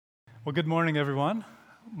Well, good morning, everyone.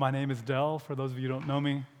 My name is Del, for those of you who don't know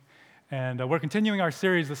me. And we're continuing our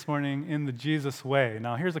series this morning in the Jesus way.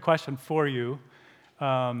 Now, here's a question for you.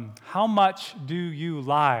 How much do you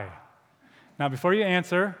lie? Now, before you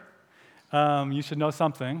answer, you should know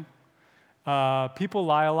something. People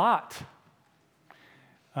lie a lot.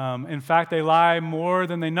 In fact, they lie more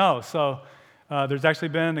than they know. So there's actually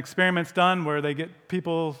been experiments done where they get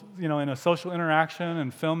people, in a social interaction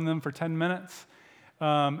and film them for 10 minutes.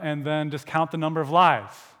 And then just count the number of lies.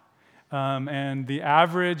 And the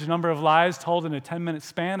average number of lies told in a 10-minute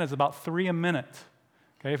span is about 3 a minute,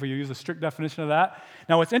 okay, if we use a strict definition of that.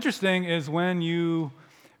 Now, what's interesting is when you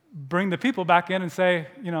bring the people back in and say,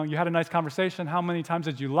 you had a nice conversation, how many times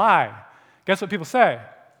did you lie? Guess what people say?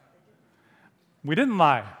 We didn't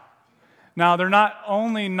lie. Now, they're not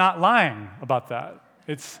only not lying about that.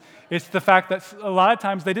 It's the fact that a lot of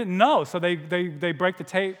times they didn't know, so they break the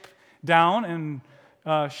tape down and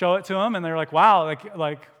show it to them, and they're like, wow,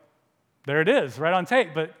 like there it is, right on tape,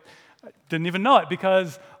 but didn't even know it,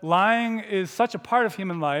 because lying is such a part of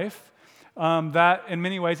human life that in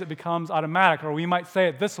many ways it becomes automatic, or we might say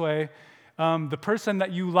it this way, the person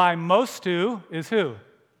that you lie most to is who?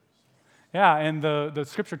 Yeah, and the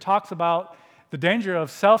scripture talks about the danger of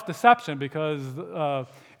self-deception, because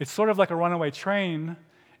it's sort of like a runaway train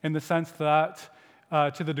in the sense that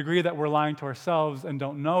to the degree that we're lying to ourselves and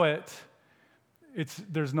don't know it,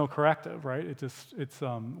 there's no corrective, right?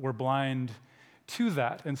 We're blind to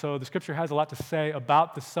that. And so the scripture has a lot to say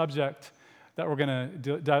about the subject that we're going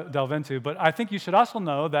to delve into. But I think you should also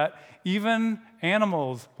know that even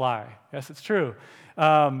animals lie. Yes, it's true.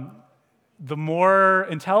 The more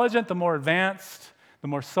intelligent, the more advanced, the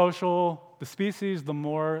more social the species, the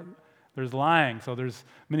more there's lying. So there's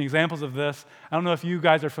many examples of this. I don't know if you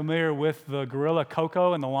guys are familiar with the gorilla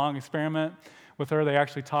Coco and the long experiment with her. They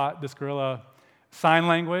actually taught this gorilla sign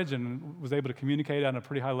language and was able to communicate on a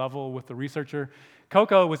pretty high level with the researcher.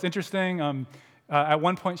 Coco was interesting. At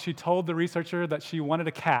one point, she told the researcher that she wanted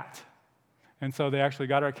a cat. And so they actually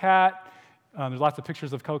got her a cat. There's lots of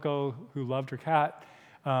pictures of Coco who loved her cat.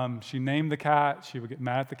 She named the cat. She would get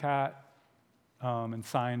mad at the cat and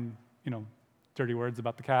sign, dirty words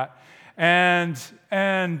about the cat. And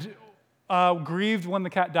grieved when the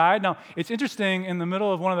cat died. Now, it's interesting, in the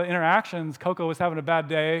middle of one of the interactions, Coco was having a bad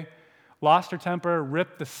day, lost her temper,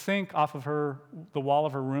 ripped the sink off of the wall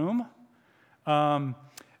of her room, and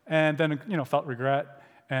then, felt regret.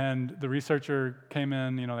 And the researcher came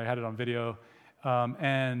in, they had it on video,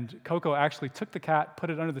 and Coco actually took the cat,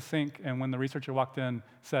 put it under the sink, and when the researcher walked in,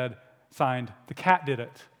 signed, "The cat did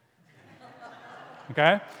it."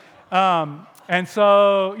 Okay? And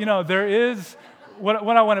so, there is, what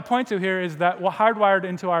I want to point to here is that we're hardwired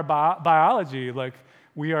into our biology, like,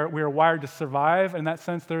 we are wired to survive. In that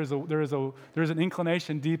sense, there's an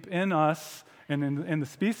inclination deep in us and in the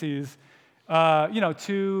species,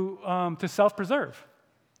 to self-preserve,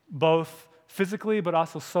 both physically but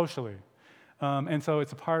also socially. And so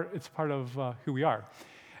it's a part of who we are.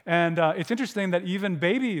 And it's interesting that even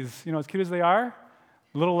babies, as cute as they are,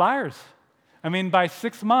 little liars. I mean, by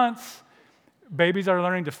 6 months, babies are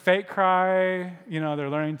learning to fake cry. They're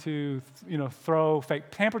learning to throw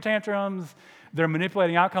fake temper tantrums. They're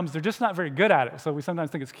manipulating outcomes. They're just not very good at it. So we sometimes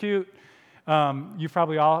think it's cute. You've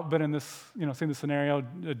probably all been in this, seen this scenario.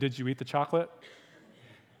 Did you eat the chocolate?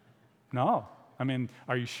 No. I mean,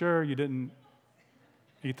 are you sure you didn't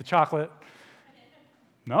eat the chocolate?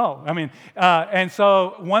 No. I mean, and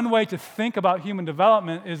so one way to think about human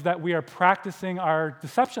development is that we are practicing our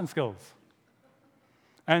deception skills.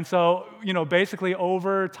 And so, basically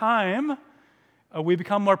over time, we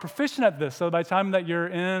become more proficient at this. So by the time that you're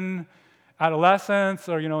in adolescence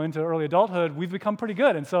or, into early adulthood, we've become pretty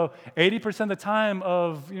good. And so 80% of the time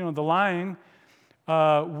of, the lying,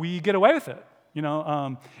 we get away with it,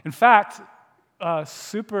 In fact,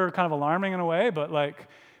 super kind of alarming in a way, but like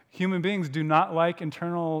human beings do not like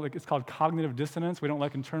internal, it's called cognitive dissonance. We don't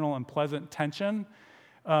like internal unpleasant tension.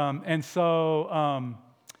 And so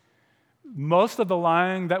most of the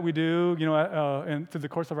lying that we do, through the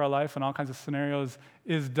course of our life in all kinds of scenarios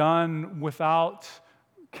is done without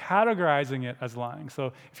categorizing it as lying.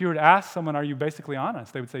 So if you were to ask someone, are you basically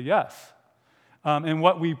honest? They would say yes. And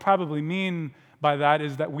what we probably mean by that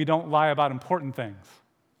is that we don't lie about important things.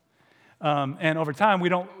 And over time, we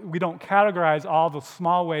don't categorize all the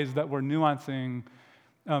small ways that we're nuancing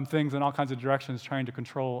things in all kinds of directions, trying to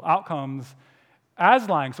control outcomes as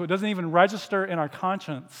lying. So it doesn't even register in our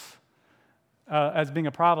conscience as being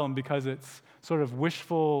a problem, because it's sort of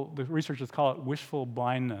wishful, the researchers call it wishful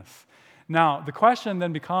blindness. Now, the question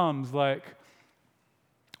then becomes like,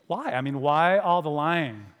 why? I mean, why all the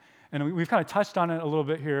lying? And we've kind of touched on it a little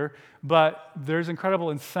bit here, but there's incredible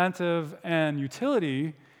incentive and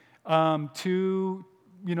utility to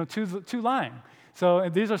lying. So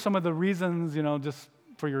these are some of the reasons, just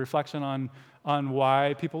for your reflection on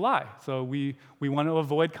why people lie. So we want to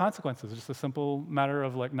avoid consequences. It's just a simple matter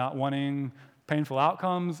of like not wanting painful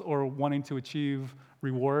outcomes or wanting to achieve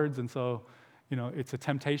rewards. And so, it's a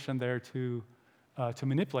temptation there to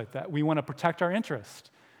manipulate that. We want to protect our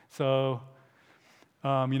interest. So,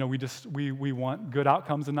 we want good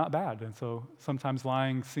outcomes and not bad. And so sometimes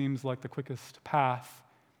lying seems like the quickest path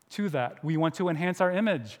to that. We want to enhance our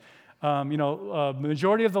image.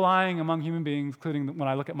 Majority of the lying among human beings, including when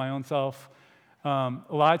I look at my own self, a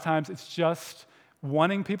lot of times it's just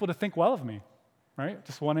wanting people to think well of me, right?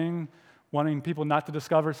 Just wanting people not to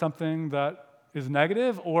discover something that is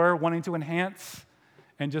negative, or wanting to enhance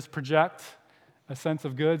and just project a sense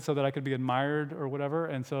of good so that I could be admired or whatever.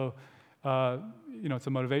 And so, it's a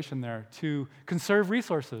motivation there to conserve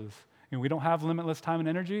resources. We don't have limitless time and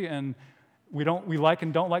energy, and we like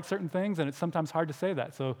and don't like certain things, and it's sometimes hard to say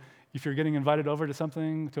that. So if you're getting invited over to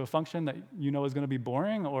a function that is going to be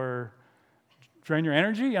boring or drain your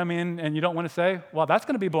energy, and you don't want to say, well, that's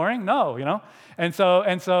going to be boring. No, And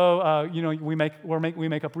so we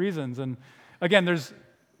make up reasons. And again, there's a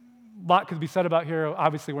lot could be said about here.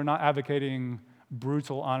 Obviously, we're not advocating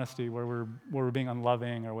brutal honesty where we're being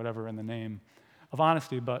unloving or whatever in the name of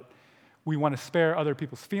honesty, but we want to spare other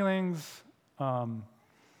people's feelings.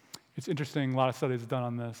 It's interesting, a lot of studies are done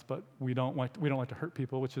on this, but we don't like to hurt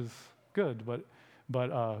people, which is good, but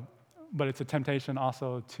it's a temptation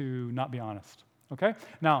also to not be honest. Okay?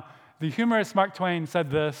 Now, the humorist Mark Twain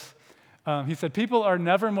said this. He said, people are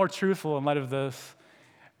never more truthful in light of this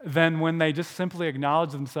than when they just simply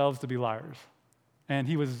acknowledge themselves to be liars. And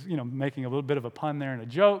he was, making a little bit of a pun there and a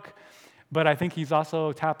joke, but I think he's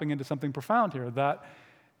also tapping into something profound here, that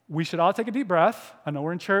we should all take a deep breath. I know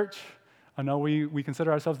we're in church. I know we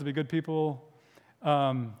consider ourselves to be good people.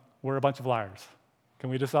 We're a bunch of liars. Can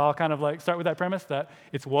we just all kind of start with that premise that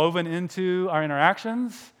it's woven into our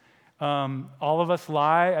interactions? All of us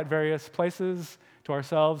lie at various places, to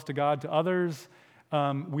ourselves, to God, to others.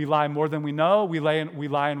 We lie more than we know. We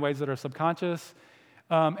lie in ways that are subconscious.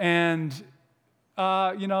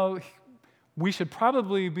 We should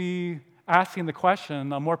probably be asking the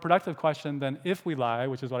question, a more productive question than if we lie,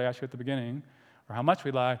 which is what I asked you at the beginning, or how much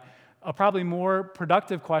we lie. A probably more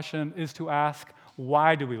productive question is to ask,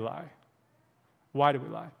 why do we lie? Why do we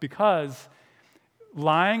lie? Because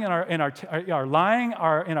lying in our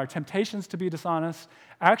temptations to be dishonest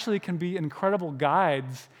actually can be incredible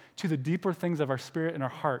guides to the deeper things of our spirit and our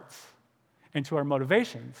hearts, and to our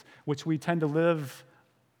motivations, which we tend to live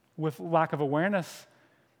with lack of awareness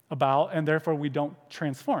about, and therefore we don't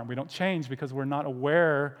transform. We don't change because we're not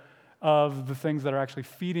aware of the things that are actually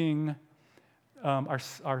feeding our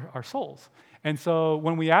souls. And so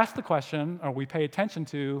when we ask the question, or we pay attention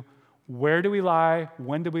to, where do we lie,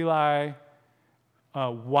 when do we lie,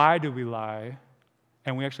 why do we lie,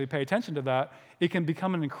 and we actually pay attention to that, it can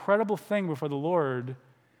become an incredible thing before the Lord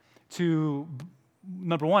to,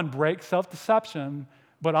 number one, break self-deception,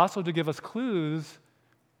 but also to give us clues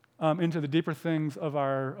into the deeper things of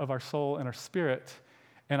our soul and our spirit.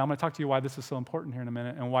 And I'm going to talk to you why this is so important here in a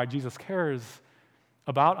minute, and why Jesus cares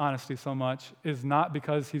about honesty so much is not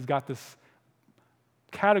because he's got this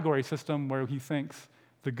category system where he thinks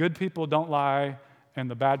the good people don't lie and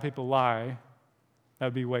the bad people lie. That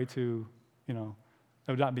would be way too, that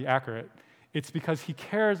would not be accurate. It's because he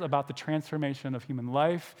cares about the transformation of human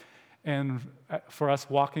life and for us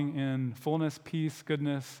walking in fullness, peace,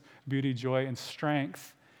 goodness, beauty, joy, and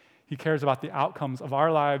strength. He cares about the outcomes of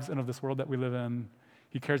our lives and of this world that we live in.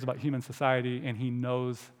 He cares about human society, and he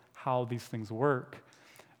knows how these things work.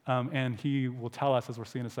 And he will tell us, as we'll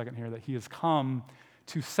see in a second here, that he has come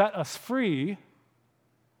to set us free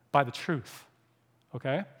by the truth.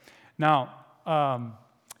 Okay? Now,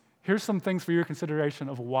 here's some things for your consideration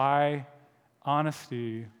of why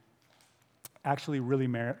honesty actually really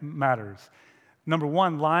matters. Number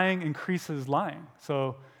one, lying increases lying.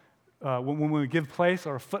 So when we give place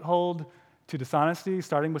or a foothold to dishonesty,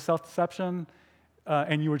 starting with self-deception,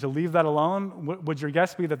 and you were to leave that alone, would your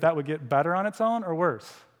guess be that would get better on its own or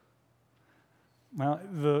worse? Well,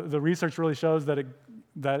 the research really shows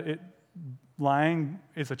that lying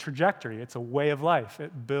is a trajectory. It's a way of life.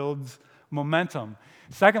 It builds momentum.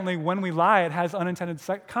 Secondly, when we lie, it has unintended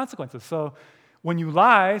consequences. So when you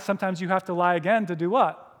lie, sometimes you have to lie again to do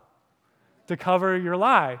what? To cover your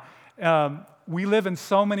lie. We live in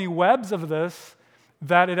so many webs of this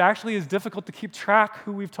that it actually is difficult to keep track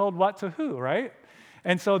who we've told what to who, right?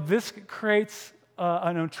 And so this creates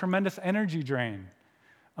a tremendous energy drain.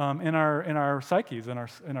 in our psyches, in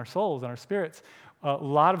our souls, in our spirits. A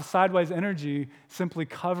lot of sideways energy simply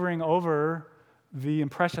covering over the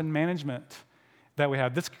impression management that we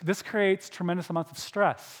have. This creates tremendous amounts of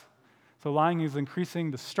stress. So lying is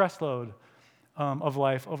increasing the stress load of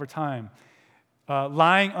life over time.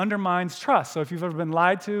 Lying undermines trust. So if you've ever been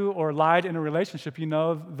lied to or lied in a relationship, you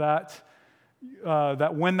know that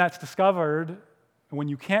when that's discovered, when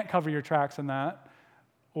you can't cover your tracks in that,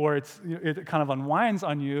 or it kind of unwinds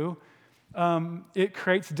on you, it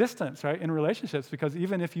creates distance, right, in relationships, because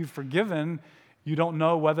even if you've forgiven, you don't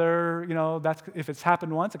know whether, if it's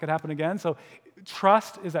happened once, it could happen again. So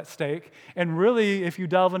trust is at stake. And really, if you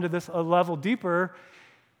delve into this a level deeper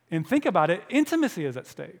and think about it, intimacy is at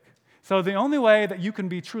stake. So the only way that you can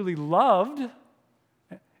be truly loved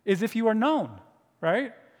is if you are known,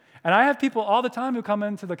 right? And I have people all the time who come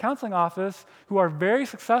into the counseling office who are very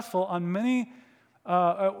successful on many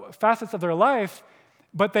facets of their life,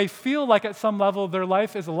 but they feel like at some level their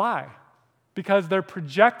life is a lie because they're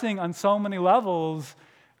projecting on so many levels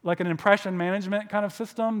like an impression management kind of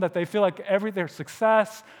system that they feel like their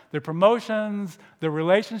success, their promotions, their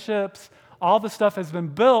relationships, all the stuff has been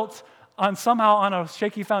built somehow on a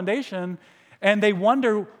shaky foundation, and they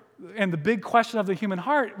wonder, and the big question of the human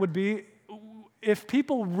heart would be, if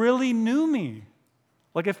people really knew me,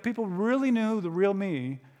 like if people really knew the real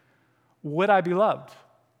me, would I be loved?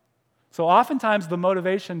 So oftentimes the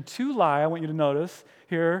motivation to lie, I want you to notice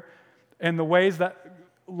here, and the ways that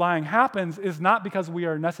lying happens is not because we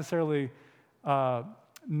are necessarily not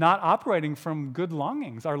operating from good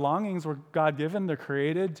longings. Our longings were God-given. They're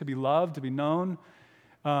created to be loved, to be known,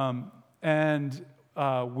 and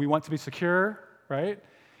we want to be secure, right?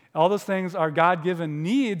 All those things are God-given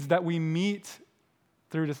needs that we meet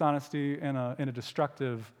through dishonesty in a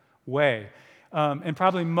destructive way. And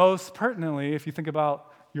probably most pertinently, if you think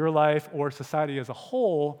about your life or society as a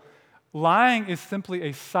whole, lying is simply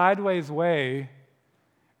a sideways way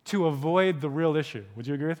to avoid the real issue. Would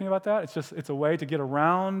you agree with me about that? It's a way to get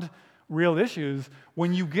around real issues.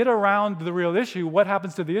 When you get around the real issue, what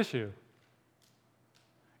happens to the issue?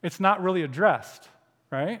 It's not really addressed,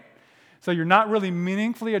 right? So you're not really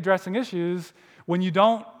meaningfully addressing issues. When you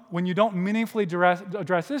don't meaningfully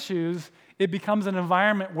address issues, it becomes an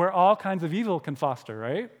environment where all kinds of evil can foster,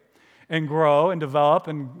 right? And grow and develop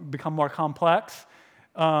and become more complex.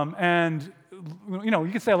 And you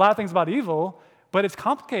can say a lot of things about evil, but it's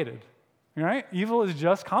complicated, right? Evil is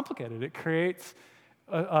just complicated. It creates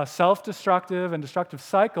self-destructive and destructive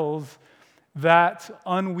cycles that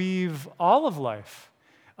unweave all of life.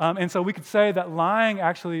 And so we could say that lying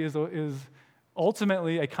actually is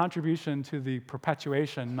ultimately a contribution to the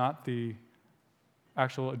perpetuation, not the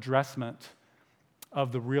actual addressment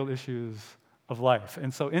of the real issues of life.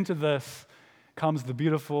 And so into this comes the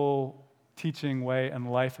beautiful teaching, way,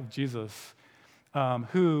 and life of Jesus,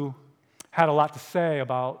 who had a lot to say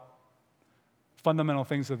about fundamental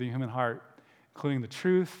things of the human heart, including the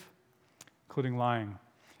truth, including lying.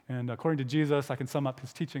 And according to Jesus, I can sum up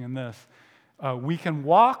his teaching in this. We can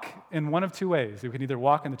walk in one of two ways. We can either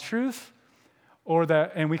walk in the truth, or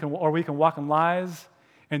we can walk in lies.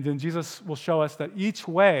 And then Jesus will show us that each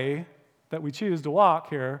way that we choose to walk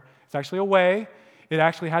here is actually a way. It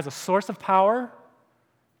actually has a source of power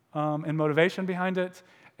and motivation behind it,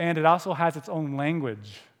 and it also has its own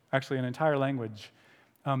language, actually an entire language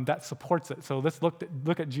that supports it. So let's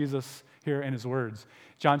look at Jesus here in his words.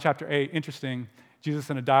 John chapter 8, interesting.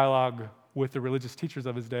 Jesus in a dialogue with the religious teachers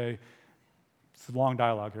of his day. It's a long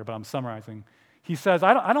dialogue here, but I'm summarizing. He says,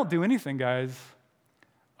 I don't do anything, guys,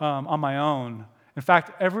 on my own. In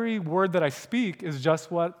fact, every word that I speak is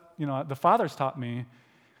just what the Father's taught me.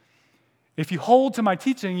 If you hold to my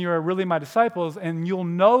teaching, you are really my disciples, and you'll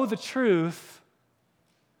know the truth,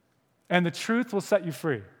 and the truth will set you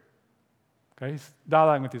free. Okay, he's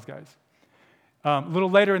dialoguing with these guys. A little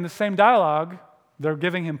later in the same dialogue, they're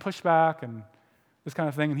giving him pushback and this kind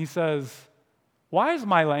of thing, and he says, why is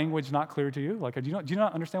my language not clear to you? Like, do you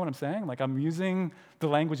not understand what I'm saying? Like, I'm using the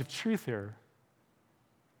language of truth here.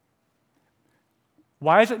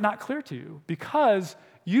 Why is it not clear to you? Because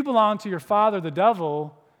you belong to your father, the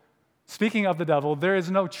devil. Speaking of the devil, there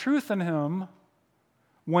is no truth in him.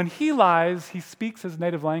 When he lies, he speaks his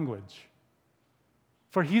native language.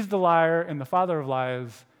 For he's the liar and the father of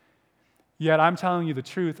lies, yet I'm telling you the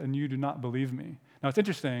truth and you do not believe me. Now, it's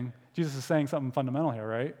interesting. Jesus is saying something fundamental here,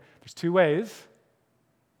 right? There's two ways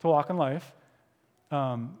to walk in life,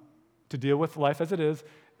 to deal with life as it is.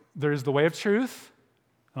 There's the way of truth,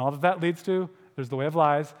 and all that leads to. There's the way of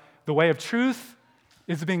lies. The way of truth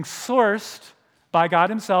is being sourced by God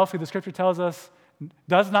himself, who the scripture tells us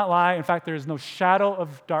does not lie. In fact, there is no shadow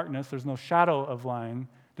of darkness. There's no shadow of lying,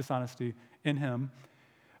 dishonesty in him.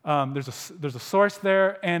 There's a source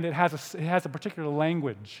there, and it has a particular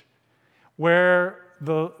language where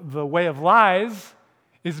the way of lies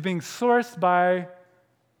is being sourced by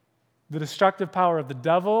the destructive power of the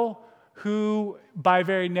devil, who by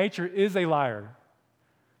very nature is a liar.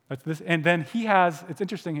 That's this, and then it's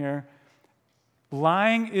interesting here,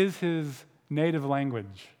 lying is his native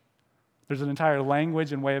language. There's an entire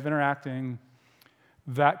language and way of interacting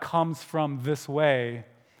that comes from this way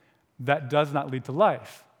that does not lead to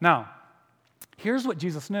life. Now, here's what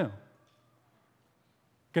Jesus knew.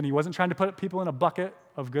 Again, he wasn't trying to put people in a bucket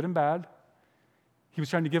of good and bad. He was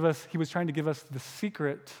trying to give us the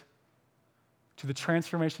secret to the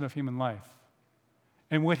transformation of human life.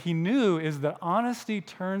 And what he knew is that honesty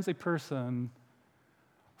turns a person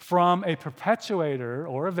from a perpetuator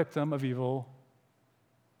or a victim of evil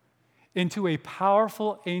into a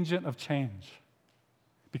powerful agent of change.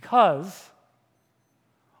 Because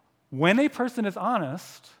when a person is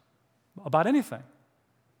honest about anything,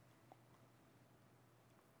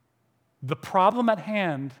 the problem at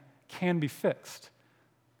hand can be fixed.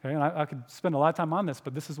 Okay? And I could spend a lot of time on this,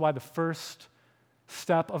 but this is why the first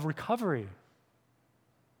step of recovery,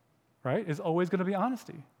 right, is always going to be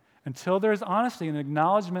honesty. Until there's honesty and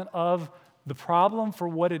acknowledgement of the problem for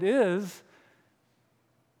what it is,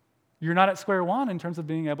 you're not at square one in terms of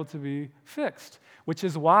being able to be fixed, which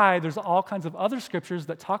is why there's all kinds of other scriptures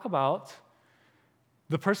that talk about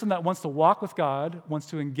the person that wants to walk with God, wants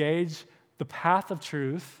to engage the path of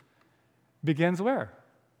truth, begins where?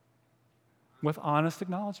 With honest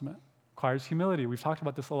acknowledgement. Requires humility. We've talked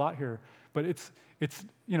about this a lot here. But it's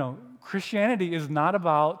Christianity is not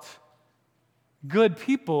about good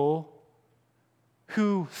people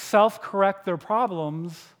who self-correct their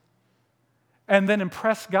problems and then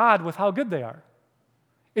impress God with how good they are.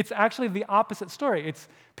 It's actually the opposite story. It's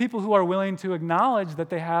people who are willing to acknowledge that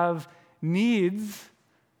they have needs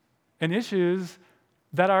and issues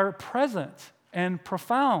that are present and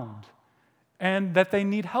profound and that they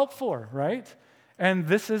need help for, right? And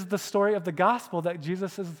this is the story of the gospel, that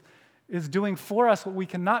Jesus is doing for us what we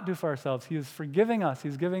cannot do for ourselves. He is forgiving us.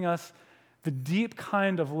 He's giving us the deep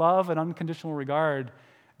kind of love and unconditional regard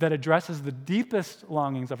that addresses the deepest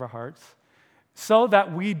longings of our hearts so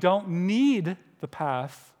that we don't need the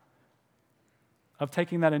path of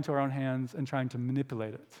taking that into our own hands and trying to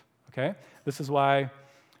manipulate it, okay? This is why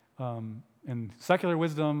in secular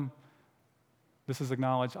wisdom, this is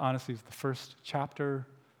acknowledged. Honesty is the first chapter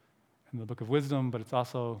in the book of wisdom, but it's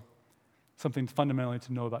also something fundamentally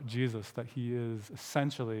to know about Jesus, that he is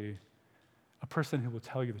essentially a person who will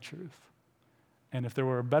tell you the truth. And if there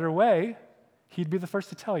were a better way, he'd be the first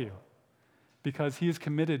to tell you, because he is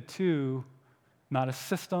committed to not a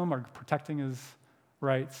system or protecting his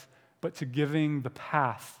rights, but to giving the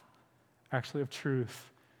path, actually, of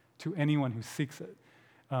truth to anyone who seeks it.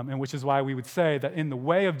 And which is why we would say that in the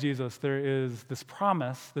way of Jesus, there is this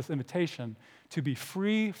promise, this invitation to be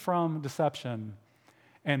free from deception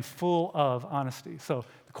and full of honesty. So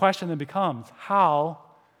the question then becomes, how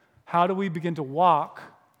do we begin to walk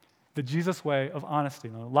the Jesus way of honesty?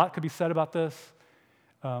 Now, a lot could be said about this.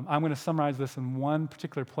 I'm going to summarize this in one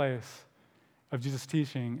particular place of Jesus'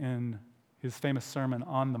 teaching in his famous Sermon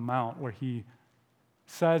on the Mount, where he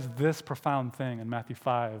says this profound thing in Matthew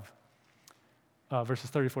 5, verses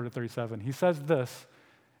 34 to 37. He says this,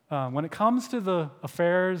 when it comes to the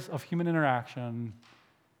affairs of human interaction,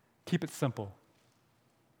 keep it simple.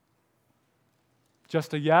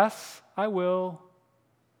 Just a yes, I will,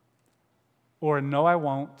 or a no, I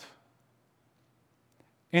won't.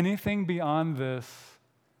 Anything beyond this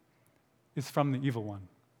is from the evil one.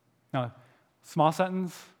 Now, small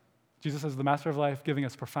sentence, Jesus is the master of life, giving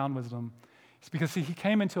us profound wisdom. It's because, see, he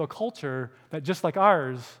came into a culture that, just like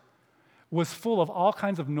ours, was full of all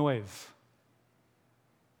kinds of noise.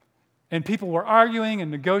 And people were arguing and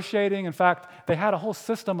negotiating. In fact, they had a whole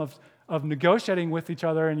system of negotiating with each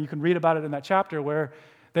other, and you can read about it in that chapter, where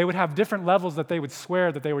they would have different levels that they would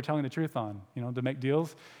swear that they were telling the truth on, to make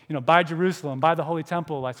deals. By Jerusalem, by the Holy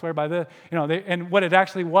Temple, I swear by this. And what it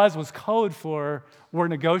actually was code for, we're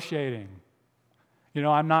negotiating.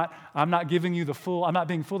 I'm not giving you I'm not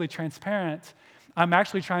being fully transparent. I'm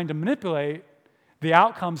actually trying to manipulate the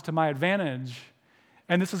outcomes to my advantage.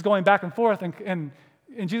 And this is going back and forth. And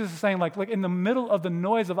Jesus is saying, like in the middle of the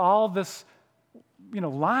noise of all this,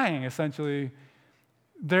 lying, essentially,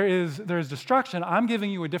 there is destruction. I'm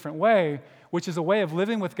giving you a different way, which is a way of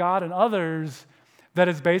living with God and others that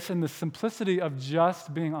is based in the simplicity of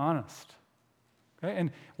just being honest. Okay?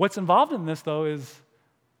 And what's involved in this, though, is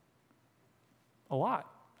a lot.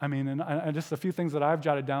 And just a few things that I've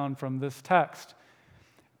jotted down from this text.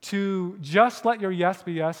 To just let your yes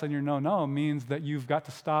be yes and your no, no means that you've got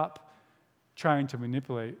to stop trying to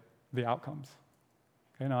manipulate the outcomes.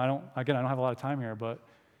 Okay, now I don't have a lot of time here, but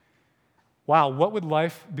wow, what would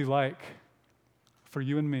life be like for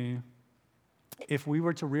you and me if we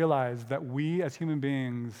were to realize that we as human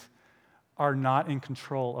beings are not in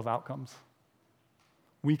control of outcomes?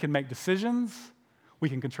 We can make decisions, we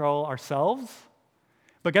can control ourselves,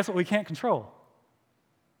 but guess what we can't control?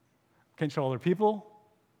 We can't control other people.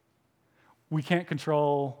 We can't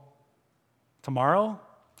control tomorrow.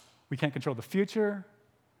 We can't control the future.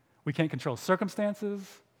 We can't control circumstances.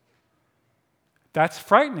 That's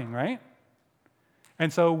frightening, right?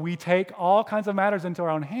 And so we take all kinds of matters into our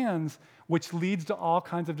own hands, which leads to all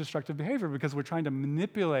kinds of destructive behavior because we're trying to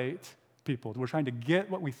manipulate people. We're trying to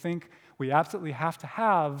get what we think we absolutely have to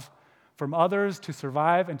have from others to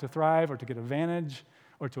survive and to thrive or to get advantage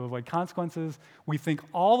or to avoid consequences. We think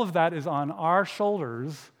all of that is on our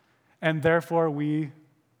shoulders, and therefore we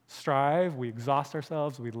strive, we exhaust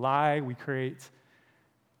ourselves, we lie, we create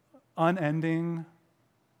unending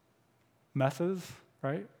messes,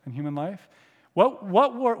 right, in human life.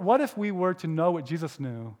 What if we were to know what Jesus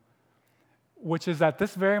knew, which is at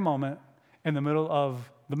this very moment, in the middle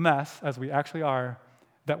of the mess, as we actually are,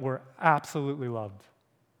 that we're absolutely loved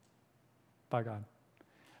by God,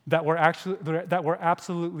 that we're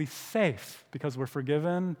absolutely safe because we're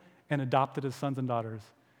forgiven and adopted as sons and daughters,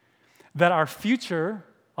 that our future,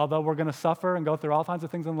 although we're going to suffer and go through all kinds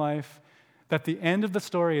of things in life, that the end of the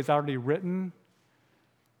story is already written,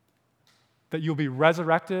 that you'll be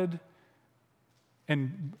resurrected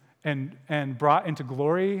and brought into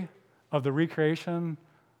glory of the recreation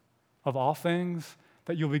of all things,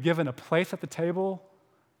 that you'll be given a place at the table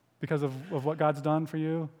because of what God's done for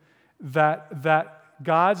you, that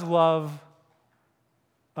God's love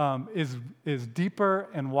is deeper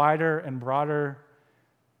and wider and broader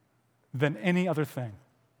than any other thing.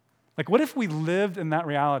 Like, what if we lived in that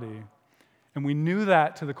reality and we knew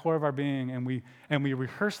that to the core of our being and we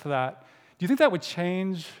rehearsed that? Do you think that would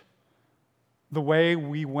change the way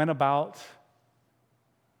we went about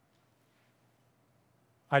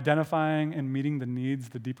identifying and meeting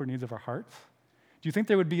the deeper needs of our hearts? Do you think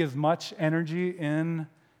there would be as much energy in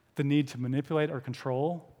the need to manipulate or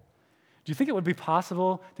control? Do you think it would be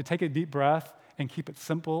possible to take a deep breath and keep it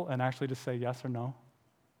simple and actually just say yes or no?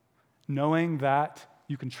 Knowing that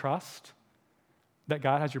you can trust that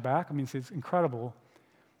God has your back? I mean, it's incredible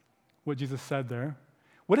what Jesus said there.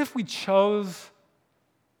 What if we chose,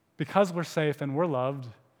 because we're safe and we're loved,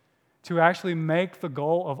 to actually make the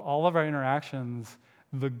goal of all of our interactions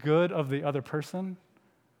the good of the other person,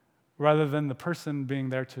 rather than the person being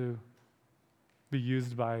there to be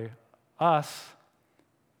used by us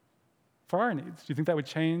for our needs? Do you think that would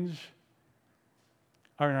change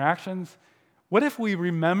our interactions? What if we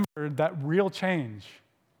remembered that real change,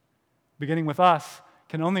 beginning with us,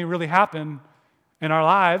 can only really happen in our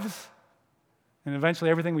lives and eventually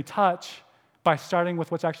everything we touch by starting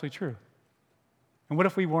with what's actually true? And what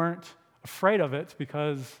if we weren't afraid of it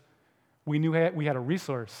because we knew we had a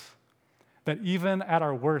resource that even at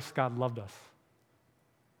our worst, God loved us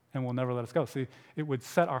and will never let us go? See, it would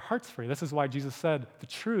set our hearts free. This is why Jesus said the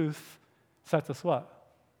truth sets us what?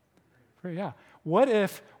 Free, yeah. What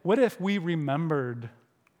if we remembered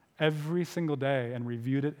every single day and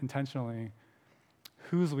reviewed it intentionally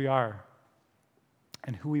whose we are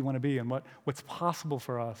and who we want to be and what's possible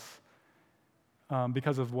for us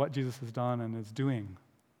because of what Jesus has done and is doing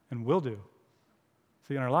and will do?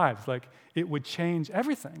 See, in our lives, like, it would change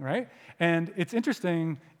everything, right? And it's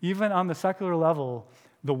interesting, even on the secular level,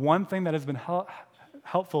 the one thing that has been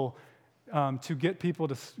helpful to get people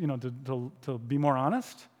to be more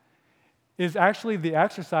honest is actually the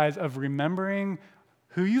exercise of remembering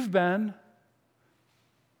who you've been,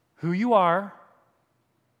 who you are,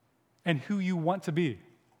 and who you want to be.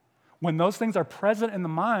 When those things are present in the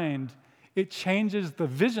mind, it changes, the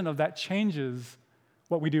vision of that changes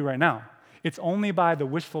what we do right now. It's only by the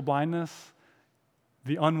wishful blindness,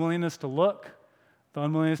 the unwillingness to look, the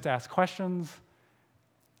unwillingness to ask questions,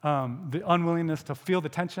 the unwillingness to feel the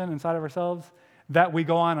tension inside of ourselves, that we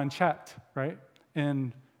go on unchecked, right,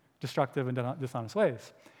 in destructive and dishonest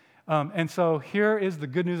ways. And so here is the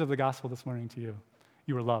good news of the gospel this morning to you.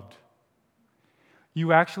 You are loved.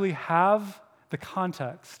 You actually have the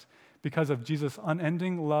context because of Jesus'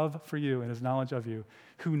 unending love for you and his knowledge of you,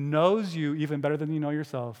 who knows you even better than you know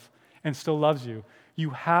yourself and still loves you.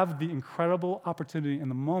 You have the incredible opportunity in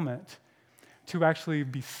the moment to actually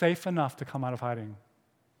be safe enough to come out of hiding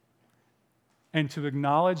and to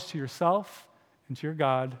acknowledge to yourself and to your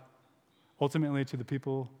God, ultimately to the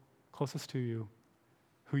people closest to you,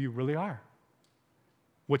 who you really are.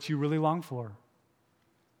 what you really long for,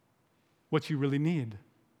 what you really need.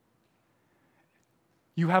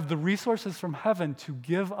 You have the resources from heaven to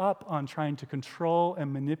give up on trying to control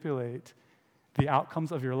and manipulate the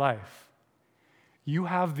outcomes of your life. You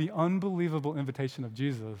have the unbelievable invitation of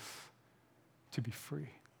Jesus to be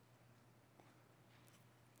free.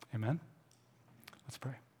 Amen? Let's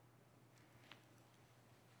pray.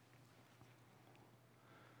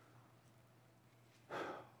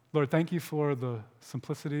 Lord, thank you for the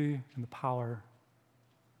simplicity and the power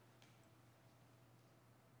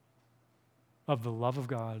of the love of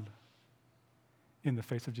God in the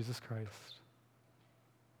face of Jesus Christ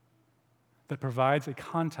that provides a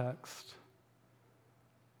context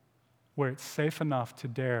where it's safe enough to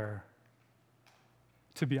dare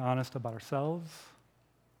to be honest about ourselves,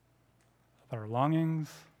 about our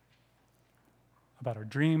longings, about our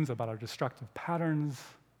dreams, about our destructive patterns,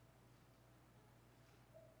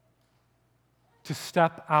 to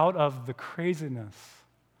step out of the craziness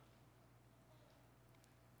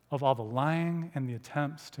of all the lying and the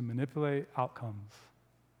attempts to manipulate outcomes,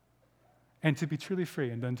 and to be truly free,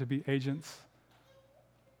 and then to be agents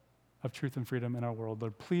of truth and freedom in our world.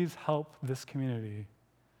 Lord, please help this community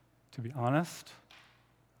to be honest,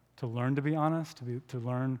 to learn to be honest, to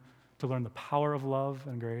learn the power of love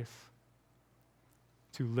and grace,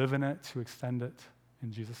 to live in it, to extend it.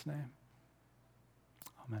 In Jesus' name,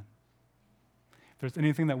 amen. If there's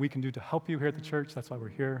anything that we can do to help you here at the church, that's why we're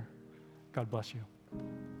here. God bless you.